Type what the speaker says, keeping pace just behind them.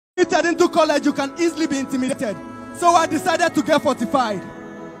into college, you can easily be intimidated. So I decided to get fortified.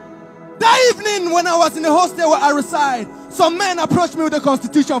 That evening, when I was in the hostel where I reside, some men approached me with a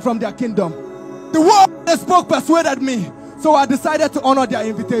constitution from their kingdom. The word they spoke persuaded me, so I decided to honor their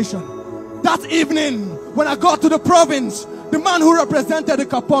invitation. That evening, when I got to the province, the man who represented the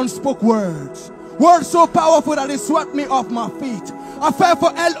Capone spoke words. Words so powerful that it swept me off my feet. I fell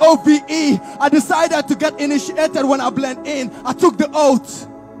for LOVE. I decided to get initiated when I blend in. I took the oath.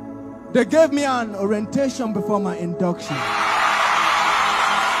 They gave me an orientation before my induction.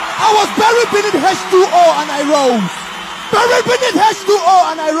 I was buried beneath H2O and I rose. Buried beneath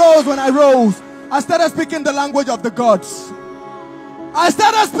H2O and I rose. When I rose, I started speaking the language of the gods. I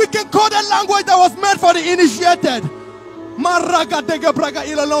started speaking coded language that was meant for the initiated.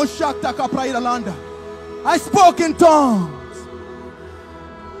 I spoke in tongues.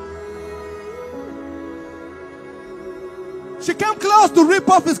 She came close to rip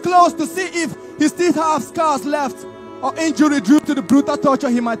off his clothes to see if he still have scars left or injury due to the brutal torture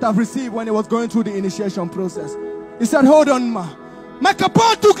he might have received when he was going through the initiation process. He said, hold on, ma. My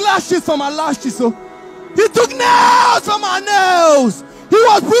Capone took lashes from my lashes, so he took nails from my nails. He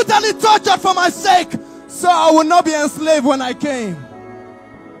was brutally tortured for my sake, so I would not be enslaved when I came.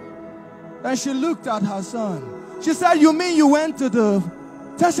 Then she looked at her son. She said, you mean you went to the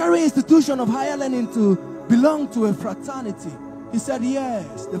tertiary institution of higher learning to belong to a fraternity? He said,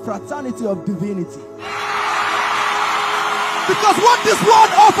 yes, the fraternity of divinity. Because what this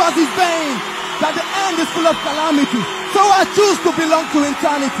world offers is vain, that the end is full of calamity. So I choose to belong to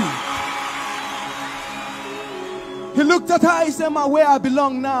eternity. He looked at her, he said, ma, where I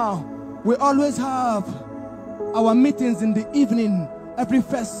belong now, we always have our meetings in the evening every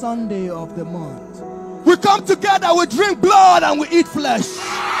first Sunday of the month. We come together, we drink blood and we eat flesh.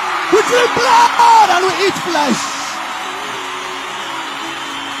 We drink blood and we eat flesh.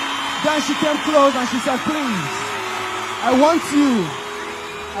 Then she came close and she said, please, I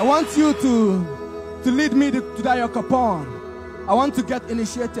want you to lead me to Dayo Capone. I want to get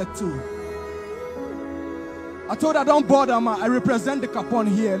initiated too. I told her, don't bother, ma. I represent the Capone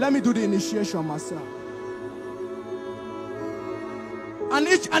here. Let me do the initiation myself. And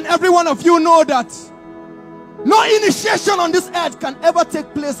each and every one of you know that no initiation on this earth can ever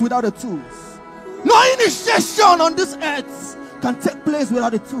take place without the tools. No initiation on this earth can take place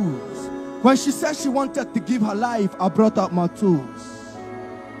without the tools. When she said she wanted to give her life, I brought out my tools.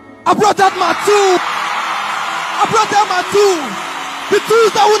 I brought out my tools. I brought out my tools. The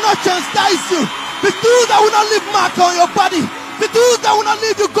tools that will not chastise you. The tools that will not leave mark on your body. The tools that will not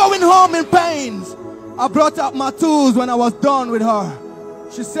leave you going home in pains. I brought out my tools when I was done with her.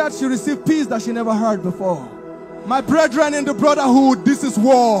 She said she received peace that she never heard before. My brethren in the brotherhood, this is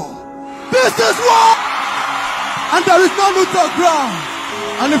war. This is war! And there is no neutral ground.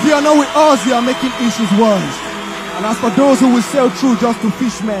 And if you are not with us, you are making issues worse. And as for those who will sail through just to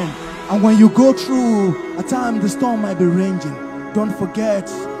fish men, and when you go through a time the storm might be raging, don't forget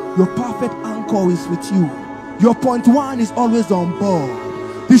your perfect anchor is with you. Your point one is always on board.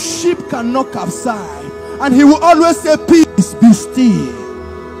 The ship cannot capsize, and he will always say, peace, be still.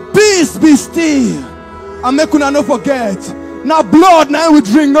 Peace, be still. And make una no forget, now blood now we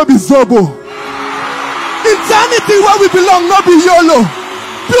drink, no be zobo. Eternity where we belong, no be YOLO.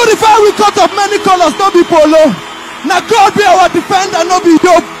 Beautify we cut of many colors, no be polo. Now God be our defender, no be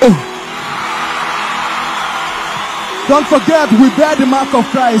yobo. Don't forget, we bear the mark of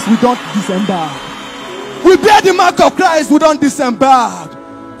Christ, we don't disembark. We bear the mark of Christ, we don't disembark.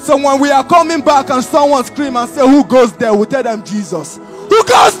 So when we are coming back and someone scream and say, who goes there? We tell them Jesus. Who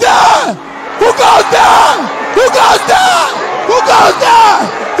goes there? Who goes there? Who goes there? Who goes there?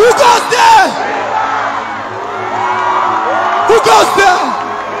 Who goes there? Who goes there?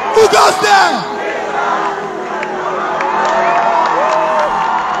 Who goes there?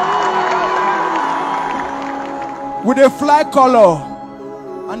 With a fly color,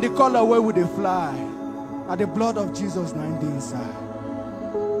 and the color where would they fly? At the blood of Jesus 19 inside.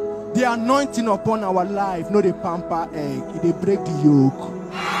 The anointing upon our life, not the pamper egg, they break the yoke.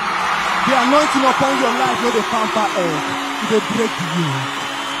 The anointing upon your life, not the pamper egg, they break the yoke.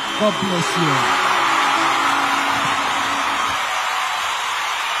 God bless you.